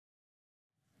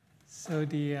So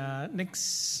the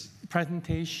next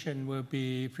presentation will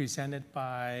be presented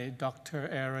by Dr.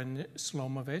 Eran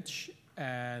Shlomovitz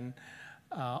and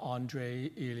Andre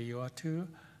Iliotu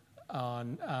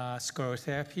on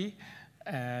sclerotherapy,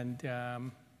 and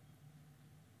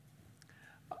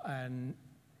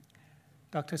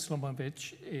Dr.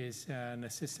 Shlomovitz is an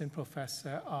assistant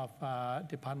professor of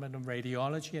Department of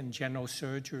Radiology and General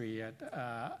Surgery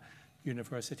at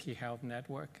University Health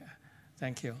Network.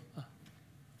 Thank you.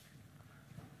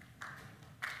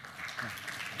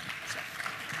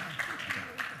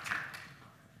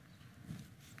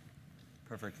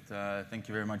 Perfect. Thank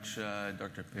you very much,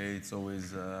 Dr. Pei. It's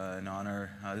always an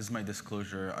honor. This is my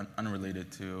disclosure,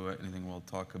 unrelated to anything we'll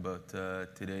talk about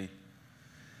today.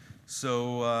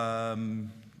 So,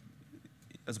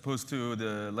 as opposed to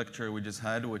the lecture we just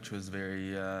had, which was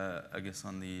very, I guess,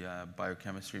 on the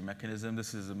biochemistry mechanism,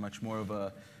 this is much more of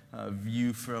a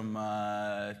view from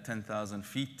 10,000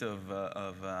 feet of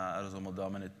autosomal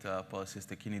dominant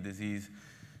polycystic kidney disease.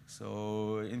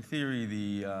 So in theory,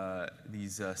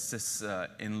 these cysts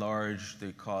enlarge,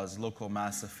 they cause local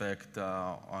mass effect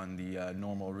on the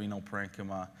normal renal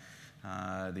parenchyma.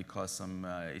 They cause some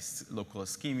local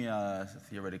ischemia,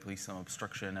 theoretically some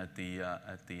obstruction at the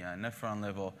nephron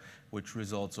level, which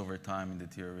results over time in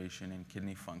deterioration in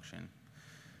kidney function.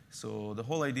 So the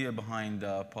whole idea behind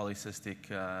polycystic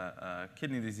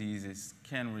kidney disease is,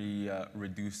 can we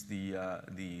reduce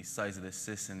the size of the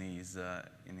cysts in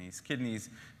these kidneys,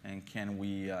 and can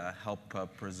we help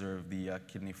preserve the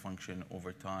kidney function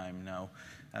over time? Now,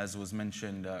 as was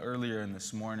mentioned earlier and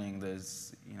this morning,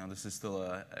 this is still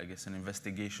I guess an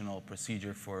investigational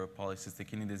procedure for polycystic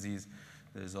kidney disease.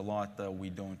 There's a lot that we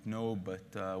don't know, but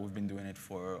we've been doing it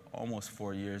for almost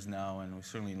 4 years now, and we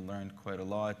certainly learned quite a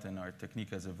lot, and our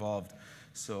technique has evolved.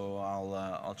 So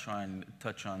I'll try and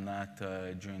touch on that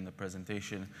during the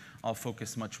presentation. I'll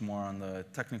focus much more on the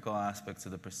technical aspects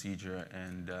of the procedure,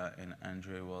 and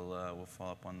Andre will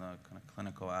follow up on the kind of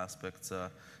clinical aspects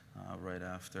right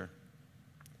after.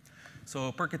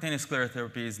 So percutaneous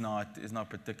sclerotherapy is not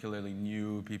particularly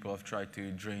new. People have tried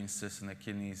to drain cysts in the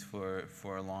kidneys for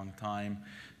a long time.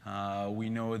 We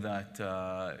know that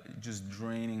just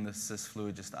draining the cyst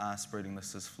fluid, just aspirating the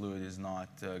cyst fluid is not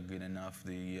good enough.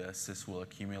 The cysts will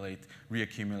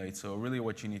reaccumulate. So really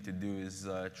what you need to do is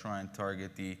try and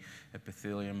target the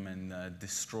epithelium and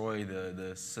destroy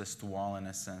the cyst wall, in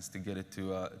a sense, to get it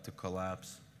to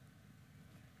collapse.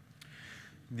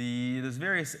 There's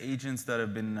various agents that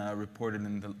have been reported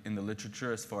in the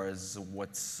literature as far as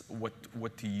what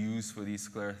to use for these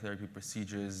sclerotherapy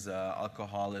procedures.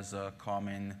 Alcohol is a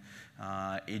common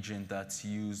agent that's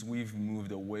used. We've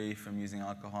moved away from using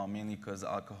alcohol mainly because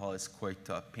alcohol is quite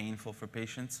painful for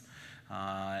patients.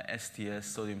 STS,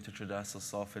 sodium tetrahydrosyl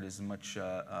sulfate, is much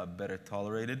better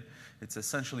tolerated. It's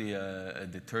essentially a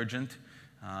detergent.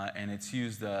 And it's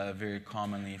used very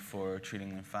commonly for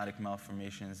treating lymphatic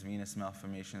malformations, venous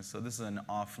malformations. So this is an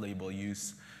off-label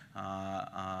use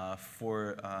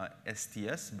for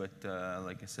STS, but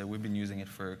like I said, we've been using it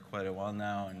for quite a while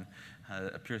now, and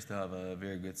appears to have a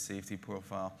very good safety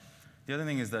profile. The other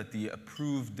thing is that the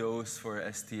approved dose for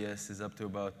STS is up to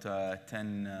about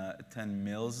 10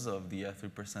 mils of the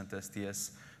 3%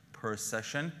 STS per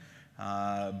session.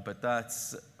 But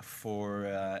that's for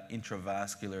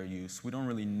intravascular use. We don't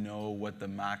really know what the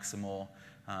maximal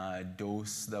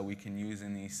dose that we can use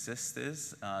in these cysts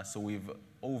is. So we've,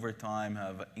 over time,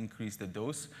 have increased the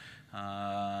dose.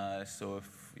 So if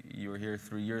you were here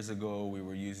 3 years ago, we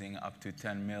were using up to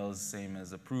 10 mils, same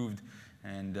as approved.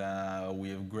 And we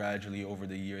have gradually, over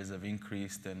the years, have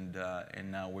increased, and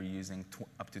now we're using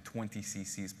up to 20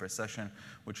 cc's per session,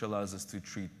 which allows us to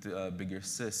treat bigger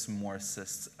cysts, more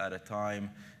cysts at a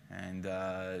time, and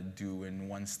do in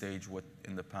one stage what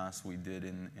in the past we did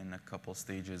in a couple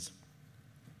stages.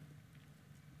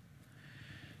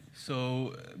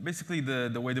 So basically,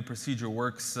 the way the procedure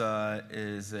works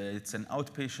is it's an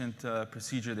outpatient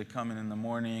procedure. They come in the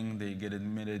morning, they get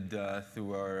admitted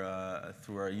through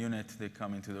our unit. They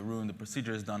come into the room. The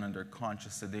procedure is done under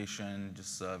conscious sedation,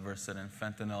 just Versed and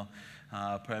fentanyl,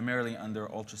 primarily under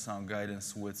ultrasound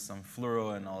guidance with some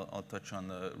fluoro, and I'll touch on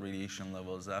the radiation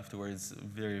levels afterwards.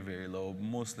 Very, very low.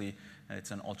 Mostly,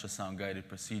 it's an ultrasound-guided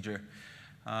procedure.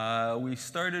 We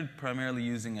started primarily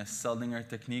using a Seldinger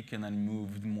technique and then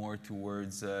moved more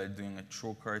towards doing a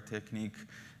trocar technique.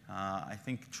 I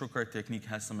think trocar technique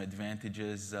has some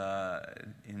advantages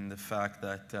in the fact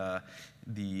that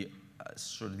the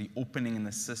sort of the opening in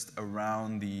the cyst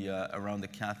around the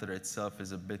catheter itself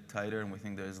is a bit tighter, and we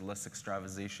think there's less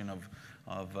extravasation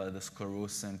of the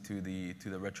sclerosant to the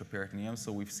retroperitoneum.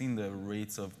 So we've seen the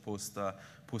rates of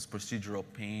post-procedural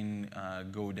pain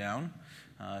go down.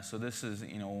 So this is,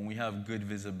 when we have good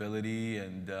visibility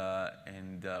and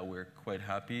we're quite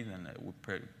happy, then we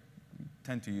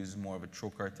tend to use more of a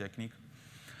trocar technique.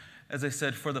 As I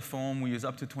said, for the foam, we use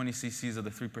up to 20 cc's of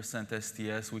the 3%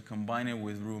 STS. We combine it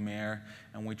with room air,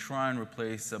 and we try and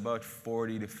replace about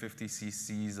 40 to 50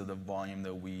 cc's of the volume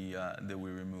that we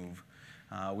remove.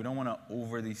 We don't want to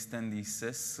over-distend these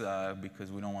cysts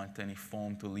because we don't want any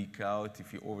foam to leak out.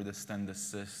 If you over-distend the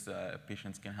cyst,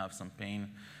 patients can have some pain.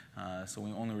 So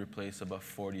we only replace about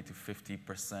 40 to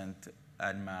 50%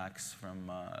 at max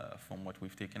from what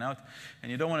we've taken out.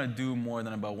 And you don't want to do more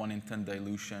than about 1 in 10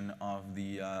 dilution of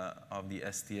the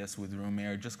STS with room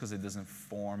air, just because it doesn't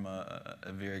form a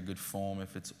very good foam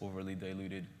if it's overly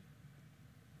diluted.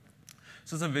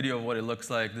 So this is a video of what it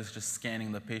looks like. This is just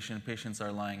scanning the patient. Patients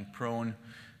are lying prone.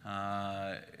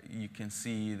 You can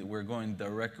see that we're going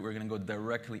to go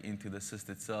directly into the cyst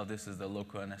itself. This is the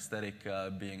local anesthetic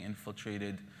being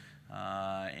infiltrated.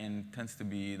 And tends to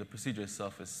be, the procedure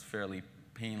itself is fairly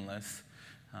painless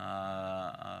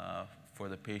for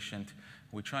the patient.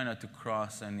 We try not to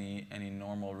cross any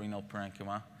normal renal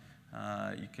parenchyma.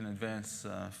 You can advance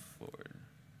forward.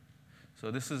 So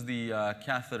this is the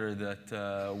catheter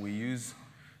that we use.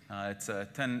 It's a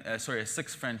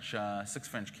 6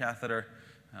 French catheter,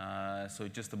 so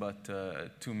just about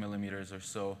 2 millimeters or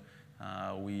so.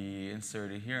 We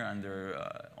insert it here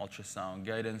under ultrasound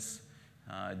guidance.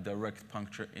 Direct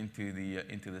puncture into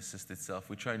the cyst itself.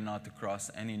 We try not to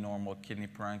cross any normal kidney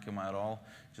parenchyma at all.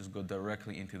 Just go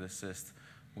directly into the cyst.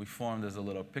 There's a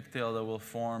little pigtail that will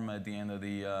form at the end of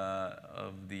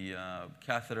the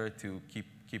catheter to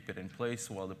keep it in place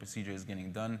while the procedure is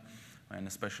getting done, and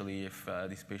especially if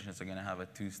these patients are going to have a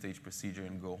 2-stage procedure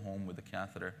and go home with the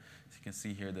catheter. As you can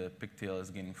see here, the pigtail is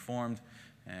getting formed,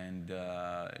 and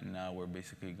now we're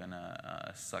basically going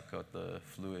to suck out the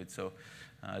fluid. So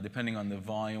depending on the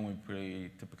volume, we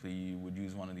typically would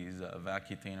use one of these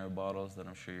vacutainer bottles that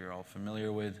I'm sure you're all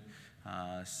familiar with.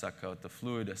 Suck out the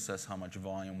fluid, assess how much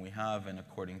volume we have, and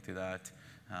according to that,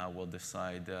 we'll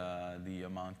decide the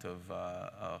amount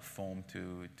of foam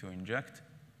to inject.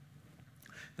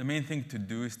 The main thing to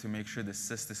do is to make sure the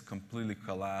cyst is completely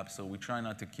collapsed. So we try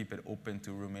not to keep it open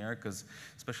to room air, because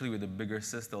especially with the bigger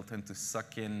cyst, they'll tend to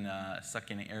suck in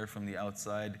air from the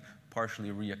outside,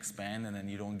 partially re-expand, and then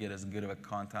you don't get as good of a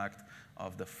contact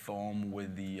of the foam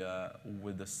with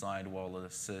the side wall of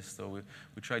the cyst. So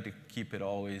we try to keep it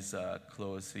always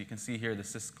closed. So you can see here the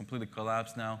cyst is completely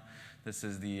collapsed now. This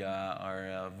is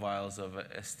our vials of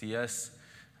STS.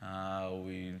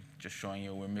 We just showing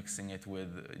you we're mixing it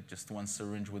with just 1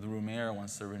 syringe with room air, 1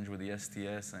 syringe with the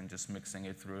STS, and just mixing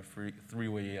it through a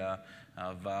three-way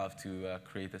valve to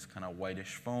create this kind of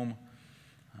whitish foam.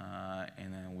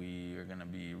 And then we are going to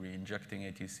be re-injecting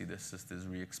it. You see the cyst is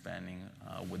re-expanding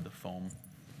with the foam.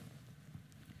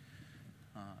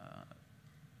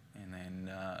 And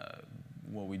then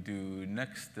what we do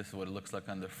next, this is what it looks like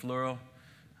under fluoro.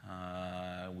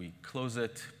 We close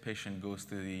it. Patient goes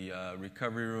to the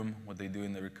recovery room. What they do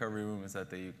in the recovery room is that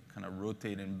they kind of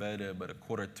rotate in bed about a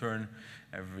quarter turn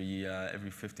every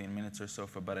 15 minutes or so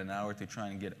for about an hour to try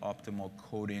and get optimal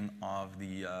coating of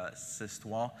the cyst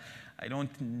wall. I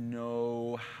don't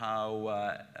know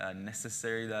how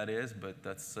necessary that is, but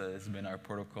it's been our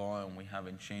protocol, and we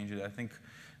haven't changed it. I think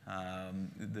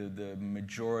the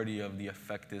majority of the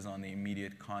effect is on the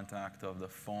immediate contact of the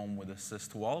foam with the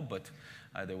cyst wall, but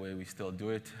either way, we still do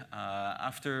it.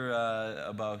 After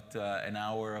about an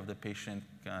hour of the patient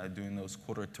doing those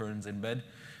quarter turns in bed,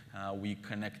 we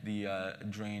connect the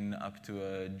drain up to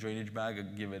a drainage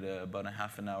bag, give it about a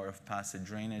half an hour of passive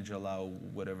drainage, allow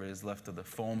whatever is left of the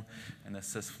foam and the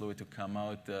cyst fluid to come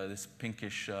out. This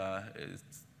pinkish,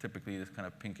 typically this kind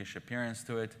of pinkish appearance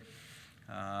to it.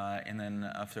 And then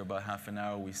after about half an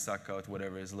hour, we suck out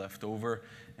whatever is left over,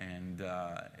 and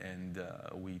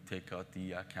we take out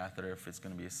the catheter if it's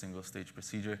going to be a single-stage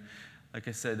procedure. Like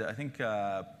I said, I think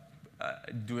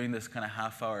doing this kind of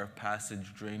half-hour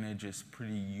passage drainage is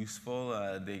pretty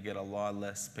useful. They get a lot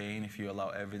less pain if you allow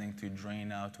everything to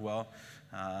drain out well.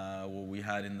 What we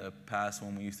had in the past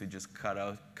when we used to just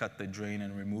cut the drain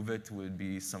and remove it would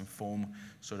be some foam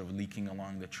sort of leaking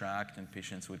along the tract, and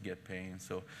patients would get pain.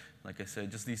 So like I said,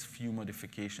 just these few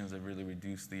modifications have really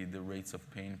reduced the rates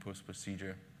of pain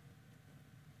post-procedure.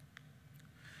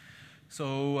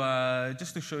 So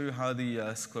just to show you how the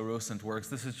sclerosant works,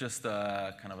 this is just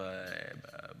kind of a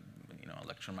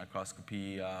electron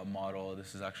microscopy model.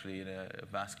 This is actually a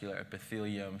vascular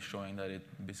epithelium showing that it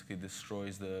basically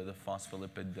destroys the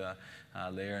phospholipid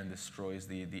layer and destroys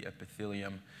the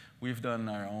epithelium. We've done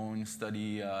our own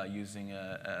study using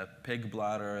a pig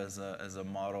bladder as a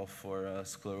model for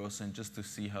sclerosant, just to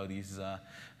see how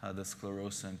how the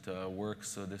sclerosant works.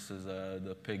 So this is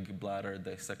the pig bladder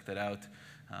dissected out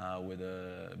with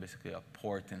basically a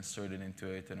port inserted into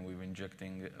it, and we're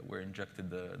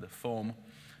injected the foam.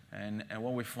 And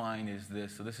what we find is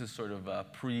this. So this is sort of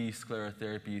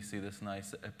pre-sclerotherapy. You see this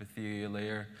nice epithelial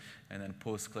layer, and then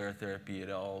post-sclerotherapy, it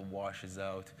all washes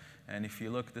out. And if you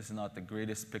look, this is not the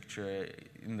greatest picture.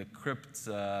 In the crypts,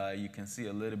 you can see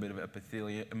a little bit of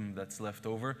epithelium that's left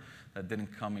over that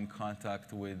didn't come in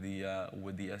contact with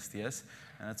the STS.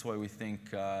 And that's why we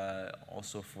think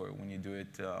also for when you do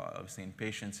it, obviously in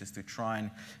patients, is to try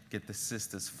and get the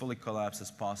cyst as fully collapsed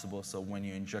as possible. So when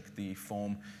you inject the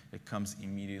foam, it comes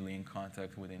immediately in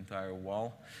contact with the entire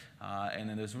wall. And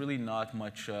then there's really not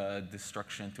much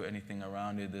destruction to anything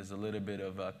around it. There's a little bit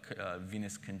of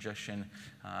venous congestion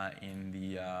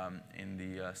in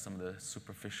some of the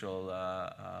superficial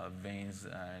veins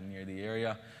near the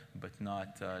area, but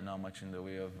not much in the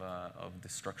way of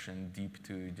destruction deep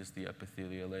to just the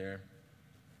epithelial layer.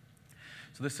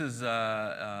 So this is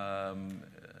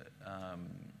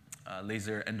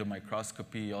laser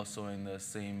endomicroscopy, also in the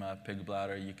same pig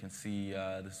bladder. You can see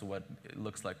this is what it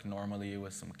looks like normally,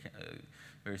 with some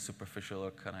very superficial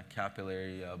kind of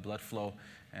capillary blood flow.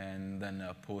 And then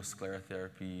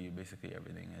post-sclerotherapy, basically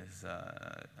everything is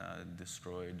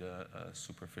destroyed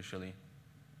superficially.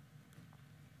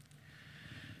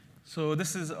 So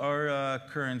this is our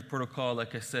current protocol.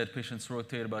 Like I said, patients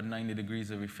rotate about 90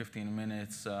 degrees every 15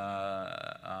 minutes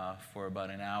for about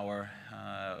an hour.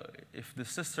 If the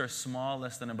cysts are small,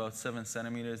 less than about 7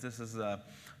 centimeters, this is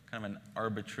kind of an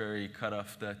arbitrary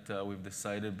cutoff that we've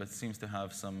decided, but seems to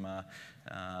have some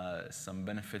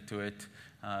benefit to it.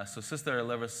 So cysts that are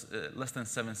less than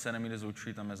 7 centimeters, we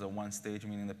treat them as a one-stage,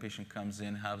 meaning the patient comes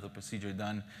in, have the procedure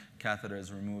done, catheter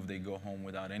is removed, they go home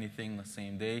without anything the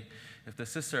same day. If the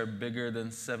cysts are bigger than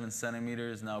 7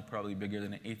 centimeters, now probably bigger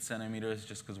than 8 centimeters,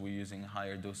 just because we're using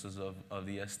higher doses of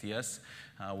the STS,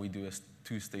 we do a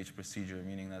two-stage procedure,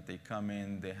 meaning that they come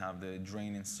in, they have the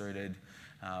drain inserted.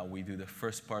 We do the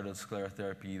first part of the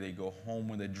sclerotherapy. They go home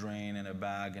with a drain and a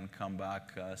bag and come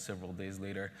back several days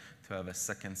later to have a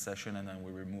second session, and then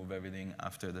we remove everything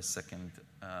after the second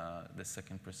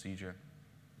procedure.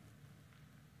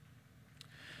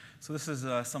 So this is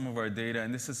some of our data,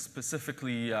 and this is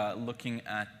specifically looking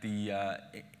at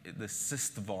the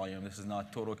cyst volume. This is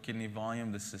not total kidney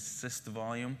volume. This is cyst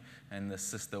volume and the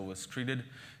cyst that was treated.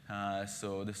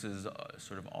 So this is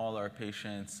sort of all our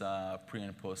patients pre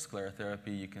and post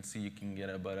sclerotherapy. You can see you can get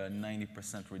about a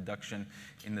 90% reduction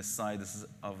in the size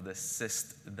of the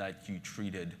cyst that you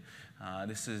treated.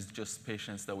 This is just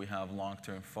patients that we have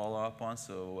long-term follow-up on,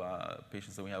 so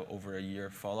patients that we have over a year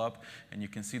follow-up, and you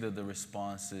can see that the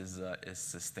response is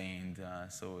sustained.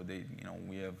 So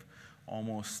we have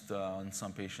almost on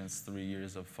some patients 3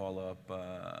 years of follow-up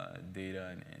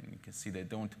data, and you can see they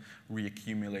don't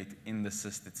reaccumulate in the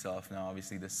cyst itself. Now,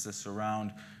 obviously, the cysts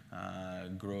around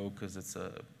grow because it's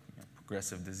a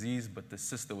progressive disease, but the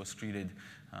cyst that was treated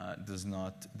does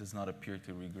not appear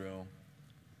to regrow.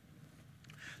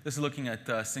 This is looking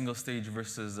at single-stage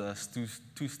versus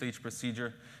two-stage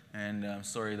procedure, and I'm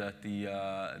sorry that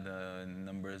the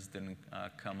numbers didn't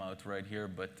come out right here,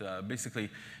 but basically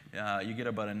you get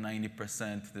about a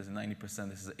 90%, there's a 90%,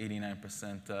 this is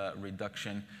 89%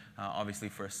 reduction. Obviously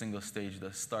for a single stage,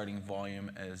 the starting volume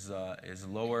is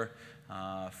lower.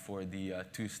 For the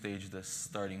two-stage, the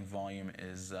starting volume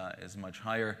is much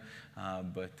higher,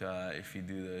 but if you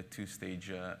do the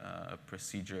two-stage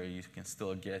procedure, you can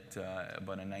still get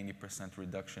about a 90%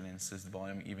 reduction in cyst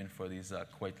volume, even for these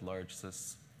quite large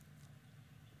cysts.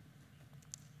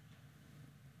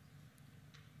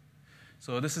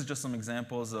 So this is just some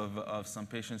examples of some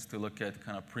patients to look at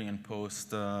kind of pre and post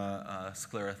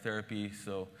sclerotherapy.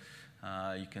 So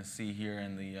you can see here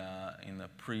in the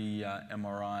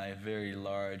pre-MRI, very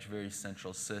large, very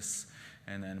central cysts,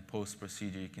 and then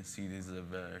post-procedure, you can see these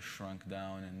have shrunk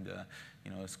down. And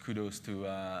it's kudos to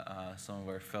some of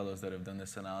our fellows that have done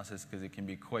this analysis, because it can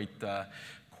be quite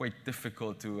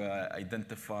difficult to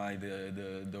identify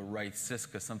the right cyst,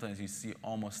 because sometimes you see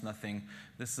almost nothing.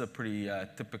 This is a pretty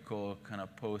typical kind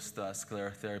of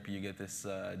post-sclerotherapy. You get this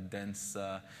dense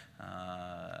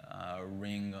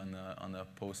ring on the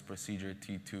post-procedure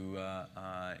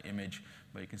T2 image,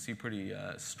 but you can see pretty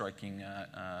striking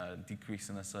decrease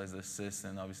in the size of the cyst,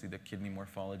 and obviously the kidney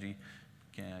morphology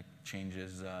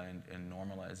changes and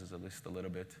normalizes at least a little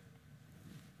bit.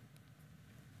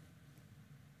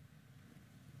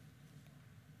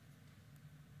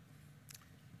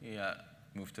 me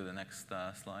move to the next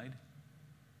slide.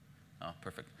 Oh,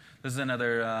 perfect. This is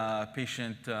another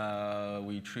patient.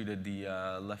 We treated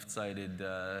the left-sided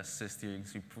cyst here. You can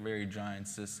see very giant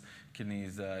cyst,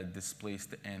 kidneys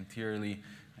displaced anteriorly,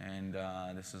 and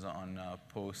this is on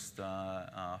post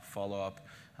follow-up.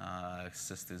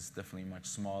 Cyst is definitely much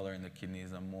smaller, and the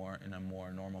kidneys are in a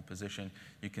more normal position.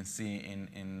 You can see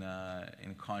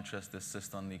in contrast the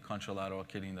cyst on the contralateral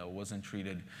kidney that wasn't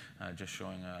treated, just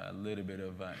showing a little bit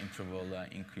of interval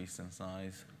increase in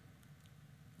size.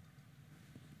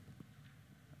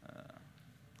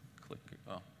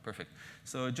 Oh, perfect.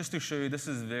 So just to show you, this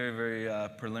is very, very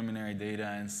preliminary data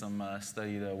and some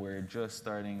study that we're just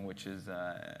starting, which is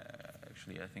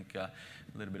actually, I think, a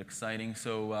little bit exciting.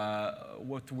 So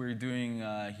what we're doing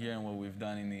here and what we've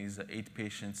done in these 8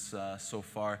 patients so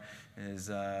far is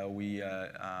we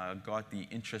got the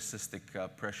intracystic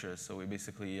pressure. So we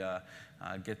basically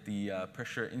get the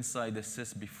pressure inside the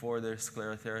cyst before their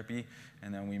sclerotherapy,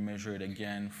 and then we measure it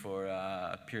again for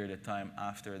a period of time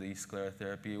after the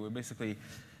sclerotherapy. We basically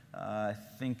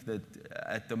think that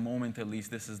at the moment, at least,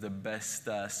 this is the best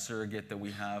surrogate that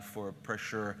we have for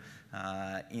pressure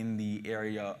in the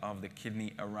area of the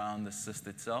kidney around the cyst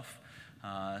itself.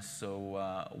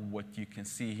 So what you can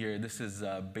see here, this is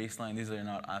baseline. These are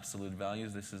not absolute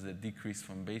values. This is a decrease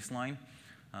from baseline.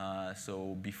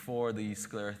 So before the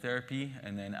sclerotherapy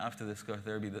and then after the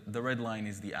sclerotherapy, the red line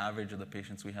is the average of the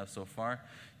patients we have so far.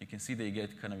 You can see they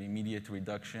get kind of immediate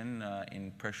reduction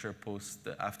in pressure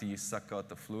after you suck out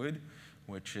the fluid,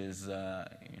 which is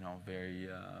very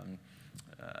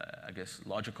I guess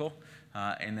logical.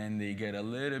 And then they get a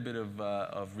little bit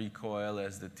of recoil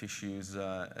as the tissues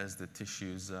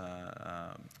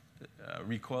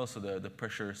recoil, so the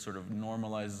pressure sort of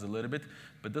normalizes a little bit,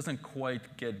 but doesn't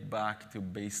quite get back to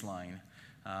baseline.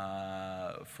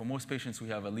 For most patients, we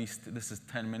have at least, this is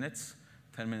 10 minutes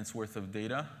worth of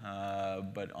data,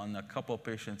 but on a couple of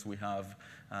patients, we have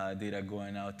data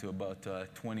going out to about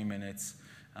 20 minutes,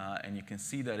 and you can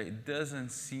see that it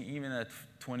doesn't seem, even at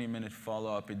 20-minute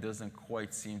follow-up, it doesn't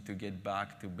quite seem to get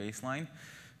back to baseline.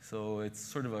 So it's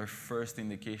sort of our first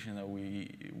indication that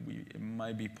it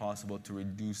might be possible to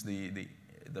reduce the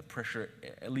pressure,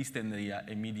 at least in the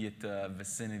immediate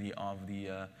vicinity of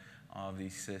the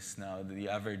cysts. Now, the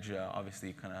average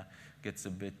obviously kind of gets a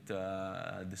bit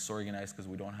disorganized because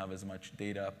we don't have as much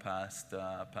data past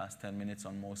 10 minutes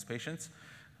on most patients,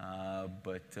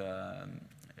 but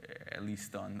at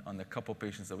least on the couple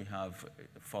patients that we have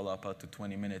follow-up out to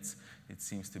 20 minutes, it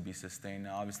seems to be sustained.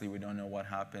 Now, obviously, we don't know what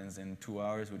happens in 2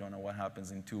 hours. We don't know what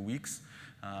happens in 2 weeks.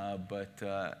 But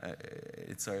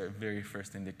it's our very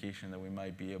first indication that we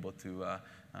might be able to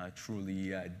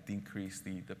truly decrease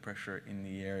the pressure in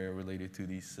the area related to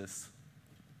these cysts.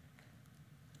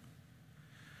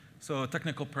 So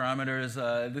technical parameters,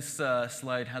 this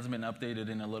slide hasn't been updated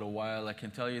in a little while. I can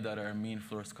tell you that our mean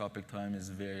fluoroscopic time is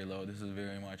very low. This is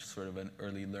very much sort of an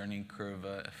early learning curve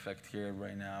effect here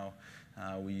right now.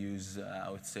 We use, I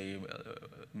would say,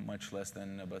 much less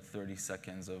than about 30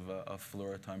 seconds of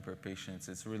fluoro time per patient.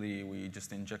 It's really, we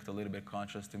just inject a little bit of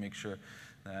contrast to make sure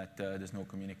that there's no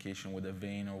communication with the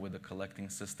vein or with the collecting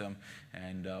system,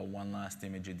 and one last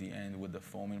image at the end with the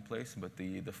foam in place, but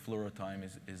the fluoro time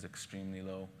is extremely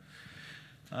low.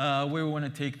 Where we want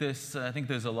to take this, I think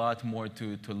there's a lot more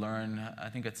to learn. I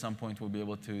think at some point we'll be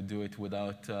able to do it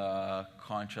without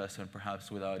contrast and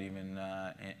perhaps without even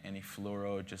any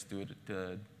fluoro, just do it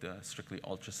the strictly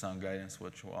ultrasound guidance,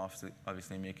 which will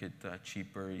obviously make it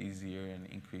cheaper, easier, and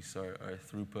increase our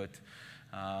throughput.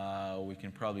 We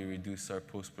can probably reduce our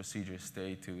post-procedure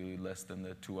stay to less than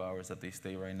the 2 hours that they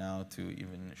stay right now to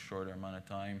even a shorter amount of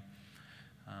time.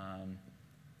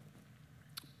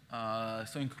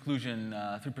 So in conclusion,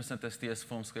 3% STS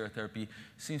foam sclerotherapy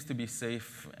seems to be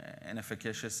safe and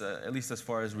efficacious, at least as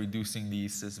far as reducing the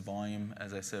cyst volume.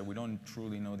 As I said, we don't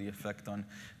truly know the effect on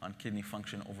kidney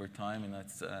function over time, and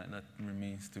that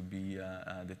remains to be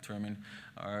determined.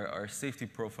 Our safety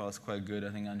profile is quite good. I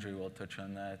think Andre will touch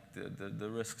on that. The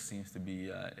risk seems to be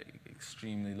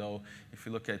extremely low. If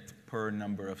you look at per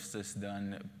number of cysts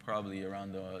done, probably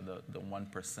around the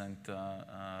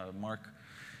 1% mark.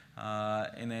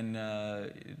 And then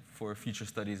for future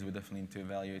studies, we definitely need to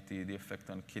evaluate the effect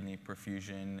on kidney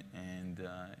perfusion and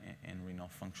renal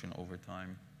function over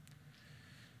time.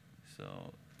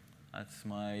 So that's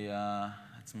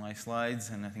my slides,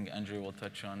 and I think Andre will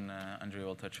touch on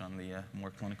the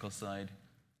more clinical side.